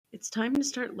It's time to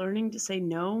start learning to say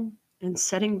no and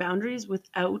setting boundaries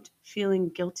without feeling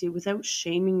guilty, without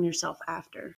shaming yourself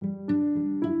after.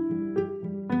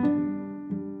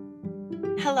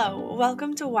 Hello,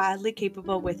 welcome to Wildly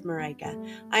Capable with Marika.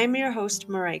 I am your host,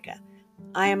 Marika.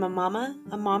 I am a mama,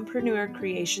 a mompreneur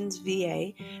creations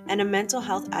VA, and a mental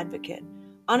health advocate.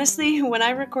 Honestly, when I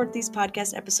record these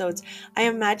podcast episodes, I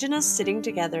imagine us sitting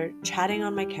together, chatting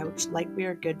on my couch like we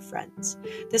are good friends.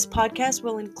 This podcast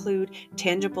will include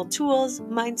tangible tools,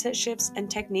 mindset shifts,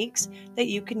 and techniques that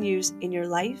you can use in your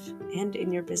life and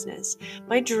in your business.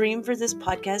 My dream for this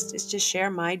podcast is to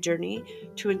share my journey,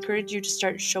 to encourage you to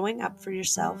start showing up for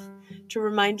yourself, to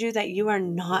remind you that you are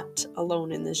not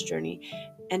alone in this journey,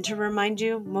 and to remind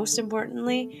you, most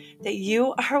importantly, that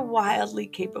you are wildly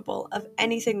capable of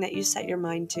anything that you set your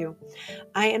mind to.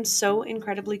 I am so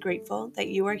incredibly grateful that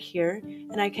you are here,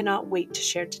 and I cannot wait to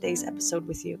share today's episode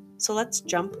with you. So let's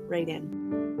jump right in.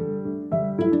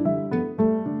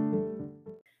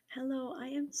 Hello, I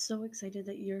am so excited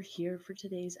that you're here for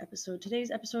today's episode.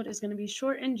 Today's episode is going to be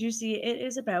short and juicy. It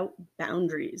is about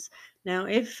boundaries. Now,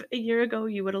 if a year ago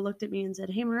you would have looked at me and said,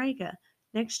 "Hey, Marika,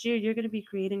 next year you're going to be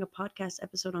creating a podcast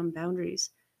episode on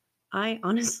boundaries," I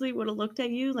honestly would have looked at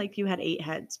you like you had 8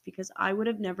 heads, because I would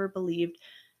have never believed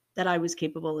that I was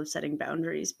capable of setting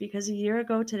boundaries. Because a year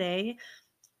ago today,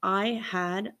 I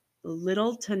had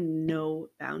little to no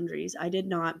boundaries. I did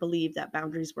not believe that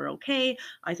boundaries were okay.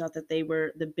 I thought that they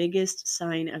were the biggest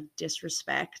sign of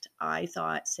disrespect. I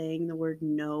thought saying the word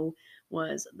no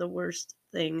was the worst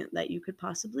thing that you could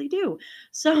possibly do.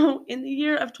 So in the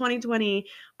year of 2020,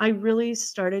 I really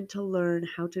started to learn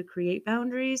how to create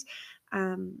boundaries.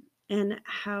 And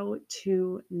how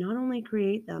to not only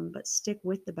create them, but stick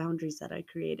with the boundaries that I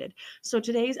created. So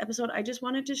today's episode, I just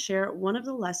wanted to share one of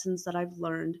the lessons that I've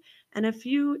learned and a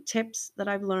few tips that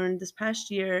I've learned this past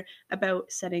year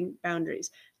about setting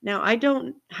boundaries. Now, I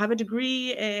don't have a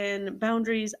degree in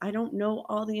boundaries. I don't know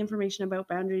all the information about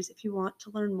boundaries. If you want to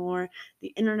learn more, the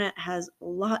internet has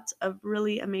lots of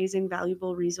really amazing,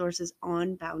 valuable resources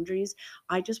on boundaries.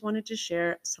 I just wanted to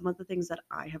share some of the things that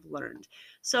I have learned.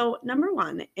 So, number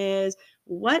one is,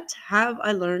 what have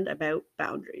I learned about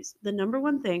boundaries? The number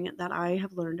one thing that I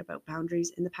have learned about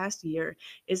boundaries in the past year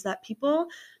is that people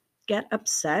get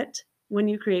upset when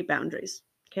you create boundaries.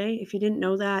 Okay, if you didn't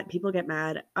know that, people get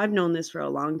mad. I've known this for a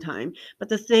long time. But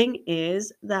the thing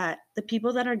is that the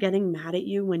people that are getting mad at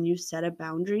you when you set a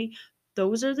boundary,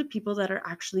 those are the people that are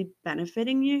actually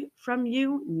benefiting you from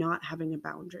you not having a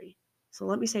boundary. So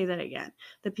let me say that again.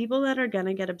 The people that are going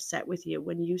to get upset with you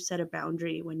when you set a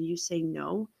boundary, when you say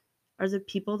no, are the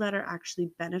people that are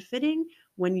actually benefiting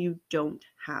when you don't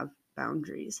have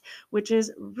boundaries, which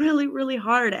is really, really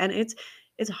hard. And it's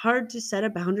hard to set a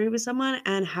boundary with someone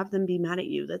and have them be mad at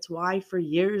you. That's why for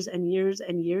years and years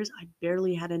and years, I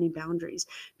barely had any boundaries,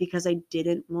 because I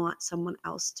didn't want someone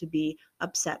else to be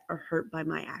upset or hurt by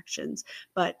my actions.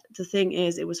 But the thing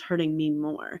is, it was hurting me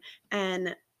more.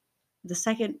 And the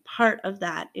second part of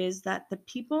that is that the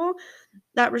people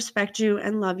that respect you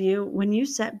and love you, when you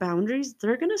set boundaries,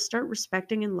 they're going to start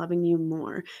respecting and loving you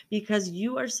more, because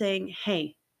you are saying,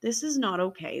 "Hey, this is not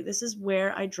okay. This is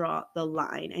where I draw the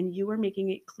line." And you are making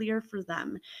it clear for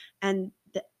them. And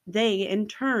they, in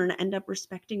turn, end up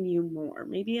respecting you more,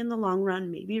 maybe in the long run,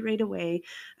 maybe right away.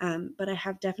 But I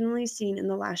have definitely seen in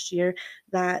the last year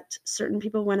that certain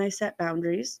people, when I set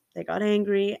boundaries, they got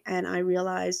angry. And I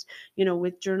realized,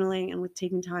 with journaling and with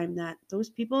taking time, that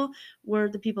those people were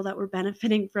the people that were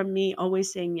benefiting from me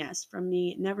always saying yes, from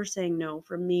me never saying no,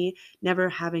 from me never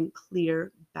having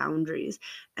clear boundaries.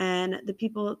 And the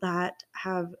people that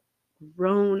have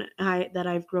that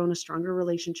I've grown a stronger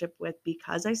relationship with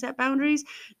because I set boundaries,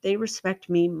 they respect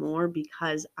me more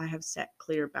because I have set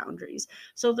clear boundaries.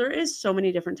 So there is so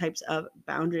many different types of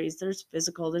boundaries. There's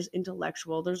physical, there's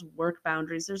intellectual, there's work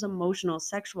boundaries, there's emotional,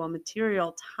 sexual,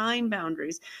 material, time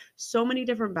boundaries. So many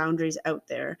different boundaries out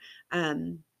there.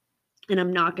 And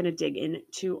I'm not going to dig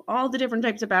into all the different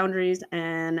types of boundaries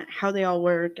and how they all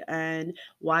work and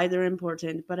why they're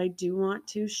important, but I do want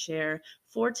to share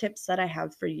 4 tips that I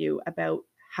have for you about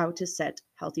how to set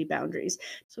healthy boundaries.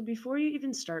 So before you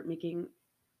even start making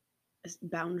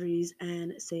boundaries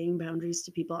and saying boundaries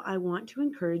to people, I want to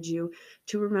encourage you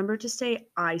to remember to say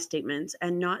I statements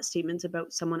and not statements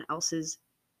about someone else's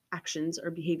actions or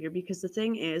behavior, because the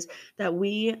thing is that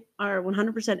we are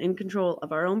 100% in control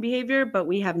of our own behavior, but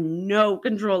we have no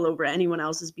control over anyone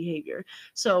else's behavior.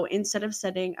 So instead of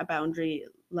setting a boundary,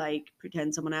 like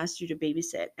pretend someone asked you to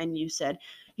babysit and you said,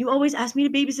 "You always ask me to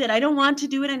babysit, I don't want to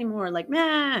do it anymore," like,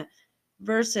 "Meh,"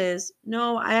 versus,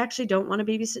 "No, I actually don't want to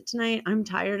babysit tonight. I'm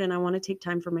tired and I want to take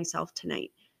time for myself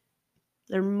tonight."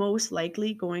 They're most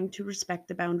likely going to respect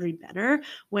the boundary better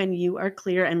when you are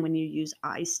clear and when you use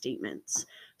I statements.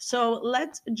 So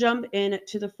let's jump in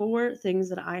to the 4 things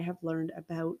that I have learned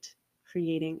about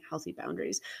creating healthy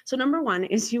boundaries. So number 1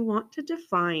 is you want to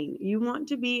define. You want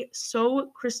to be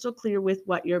so crystal clear with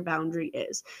what your boundary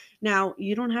is. Now,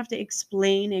 you don't have to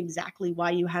explain exactly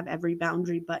why you have every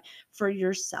boundary, but for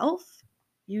yourself,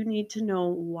 you need to know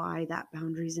why that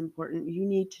boundary is important. You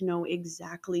need to know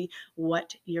exactly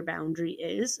what your boundary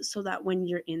is so that when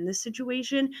you're in this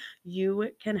situation, you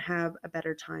can have a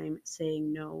better time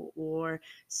saying no or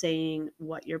saying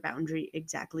what your boundary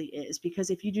exactly is. Because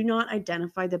if you do not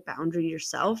identify the boundary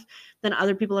yourself, then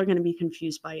other people are going to be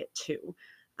confused by it too.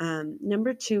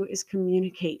 Number 2 is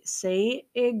communicate. Say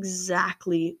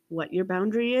exactly what your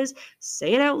boundary is.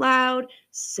 Say it out loud.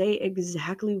 Say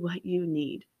exactly what you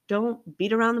need. Don't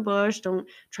beat around the bush. Don't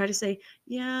try to say,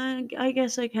 yeah, I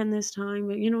guess I can this time,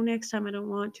 but next time I don't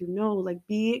want to. No, like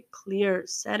be clear.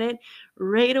 Set it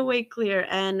right away clear.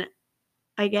 And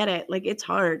I get it. Like it's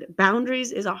hard.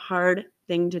 Boundaries is a hard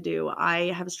thing to do.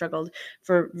 I have struggled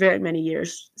for very many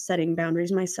years setting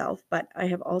boundaries myself, but I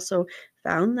have also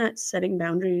found that setting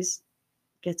boundaries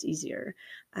gets easier.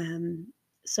 Um,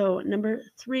 so number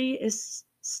 3 is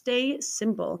stay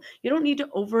simple. You don't need to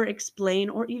over explain,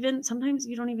 or even sometimes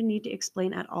you don't even need to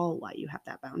explain at all why you have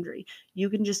that boundary. You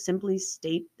can just simply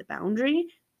state the boundary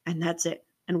and that's it,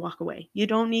 and walk away. You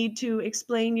don't need to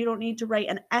explain. You don't need to write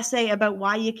an essay about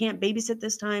why you can't babysit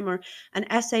this time, or an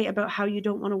essay about how you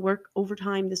don't want to work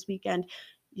overtime this weekend.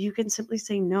 You can simply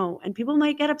say no, and people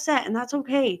might get upset, and that's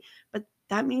okay. But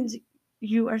that means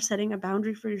you are setting a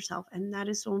boundary for yourself, and that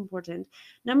is so important.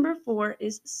 Number 4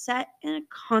 is set a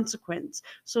consequence.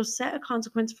 So set a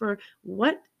consequence for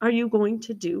what are you going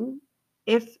to do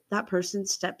if that person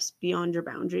steps beyond your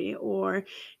boundary, or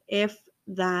if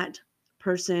that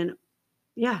person,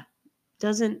 yeah,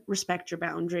 doesn't respect your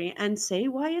boundary, and say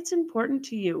why it's important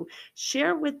to you.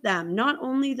 Share with them not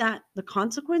only that the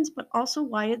consequence, but also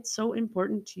why it's so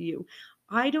important to you.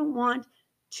 I don't want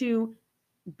to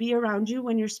be around you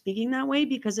when you're speaking that way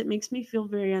because it makes me feel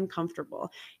very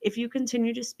uncomfortable. If you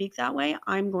continue to speak that way,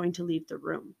 I'm going to leave the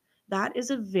room. That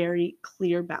is a very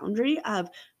clear boundary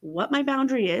of what my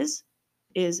boundary is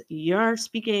you're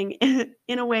speaking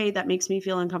in a way that makes me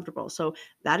feel uncomfortable. So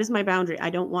that is my boundary. I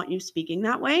don't want you speaking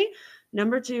that way.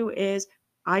 Number 2 is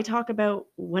I talk about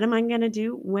what am I going to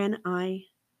do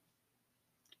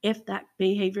if that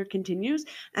behavior continues,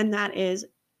 and that is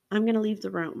I'm going to leave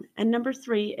the room. And number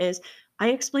 3 is I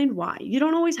explained why. You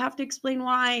don't always have to explain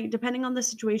why, depending on the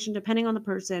situation, depending on the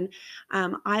person.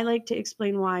 I like to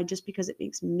explain why just because it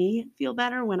makes me feel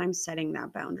better when I'm setting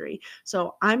that boundary.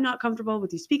 So I'm not comfortable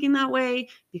with you speaking that way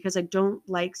because I don't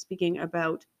like speaking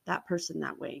about that person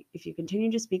that way. If you continue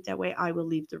to speak that way, I will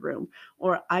leave the room.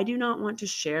 Or I do not want to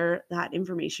share that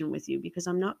information with you because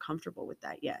I'm not comfortable with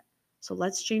that yet. So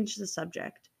let's change the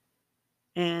subject.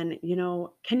 And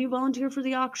can you volunteer for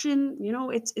the auction?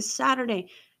 It's Saturday.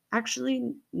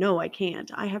 Actually, no, I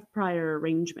can't. I have prior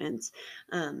arrangements.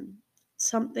 um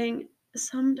Something,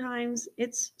 sometimes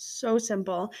it's so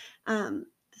simple. The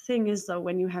thing is, though,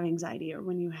 when you have anxiety or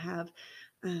when you have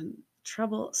um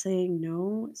trouble saying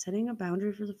no, setting a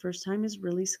boundary for the first time is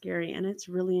really scary and it's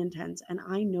really intense, and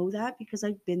I know that because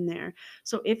I've been there.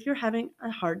 So if you're having a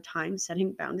hard time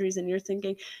setting boundaries and you're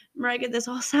thinking, Mariah, this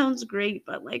all sounds great,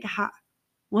 but like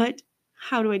what?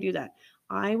 How do I do that?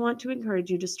 I want to encourage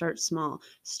you to start small.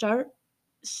 Start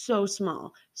so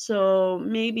small. So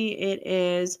maybe it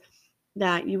is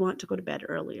that you want to go to bed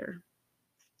earlier,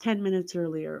 10 minutes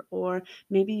earlier, or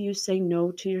maybe you say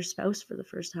no to your spouse for the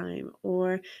first time,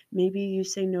 or maybe you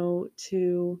say no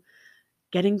to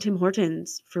getting Tim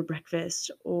Hortons for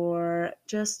breakfast, or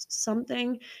just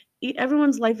something.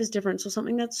 Everyone's life is different. So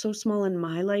something that's so small in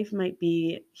my life might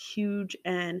be huge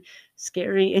and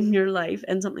scary in your life,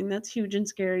 and something that's huge and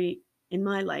scary in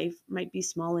my life might be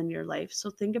small in your life. So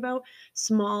think about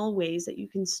small ways that you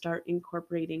can start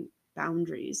incorporating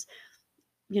boundaries.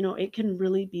 It can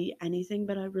really be anything,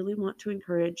 but I really want to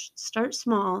encourage start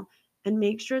small and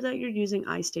make sure that you're using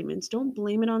I statements. Don't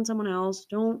blame it on someone else.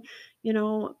 Don't, you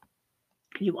know,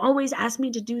 you always ask me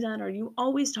to do that, or you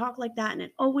always talk like that and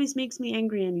it always makes me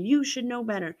angry and you should know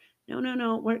better. No, no,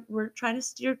 no. We're trying to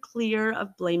steer clear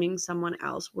of blaming someone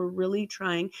else. We're really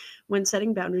trying, when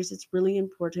setting boundaries, it's really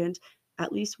important.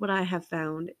 At least what I have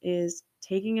found is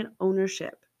taking an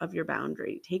ownership of your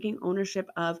boundary, taking ownership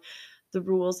of the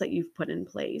rules that you've put in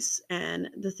place and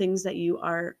the things that you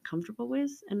are comfortable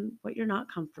with and what you're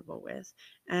not comfortable with.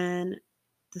 And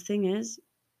the thing is,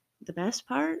 the best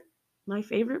part, my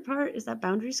favorite part, is that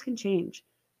boundaries can change.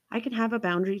 I can have a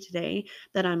boundary today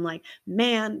that I'm like,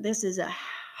 man, this is a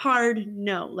hard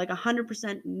no, like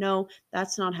 100% no,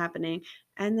 that's not happening.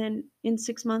 And then in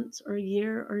 6 months or a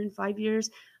year or in 5 years,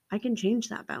 I can change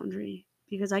that boundary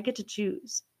because I get to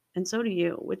choose. And so do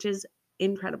you, which is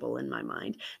incredible in my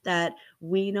mind, that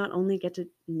we not only get to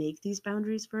make these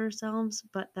boundaries for ourselves,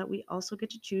 but that we also get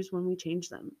to choose when we change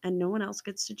them. And no one else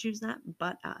gets to choose that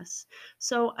but us.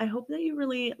 So I hope that you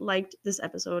really liked this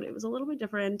episode. It was a little bit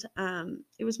different.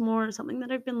 It was more something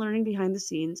that I've been learning behind the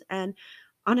scenes. And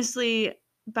honestly,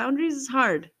 boundaries is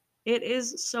hard. It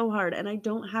is so hard. And I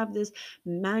don't have this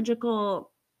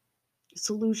magical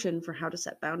solution for how to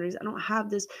set boundaries. I don't have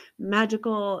this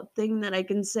magical thing that I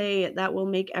can say that will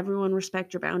make everyone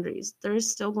respect your boundaries.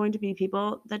 There's still going to be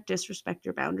people that disrespect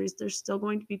your boundaries. There's still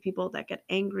going to be people that get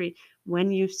angry when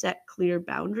you set clear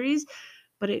boundaries,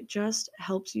 but it just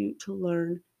helps you to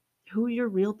learn who your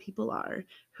real people are,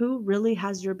 who really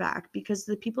has your back, because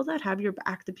the people that have your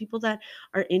back, the people that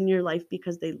are in your life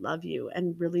because they love you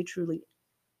and really truly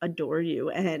adore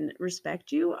you and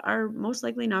respect you are most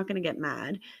likely not going to get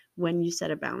mad when you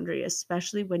set a boundary,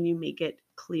 especially when you make it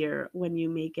clear, when you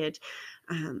make it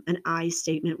an I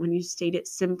statement, when you state it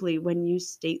simply, when you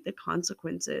state the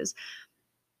consequences.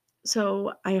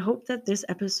 So I hope that this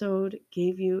episode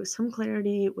gave you some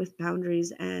clarity with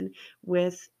boundaries and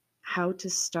with how to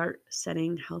start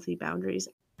setting healthy boundaries.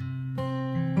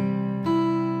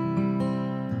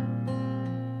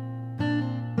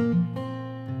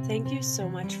 Thank you so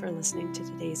much for listening to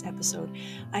today's episode.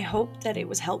 I hope that it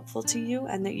was helpful to you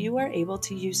and that you are able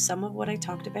to use some of what I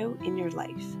talked about in your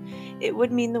life. It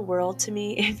would mean the world to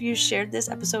me if you shared this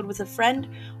episode with a friend,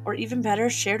 or even better,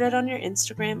 shared it on your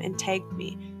Instagram and tagged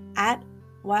me at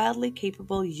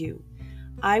WildlyCapableYou.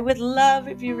 I would love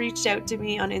if you reached out to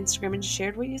me on Instagram and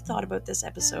shared what you thought about this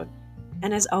episode.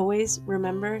 And as always,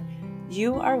 remember,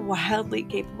 you are wildly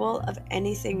capable of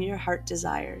anything your heart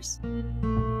desires.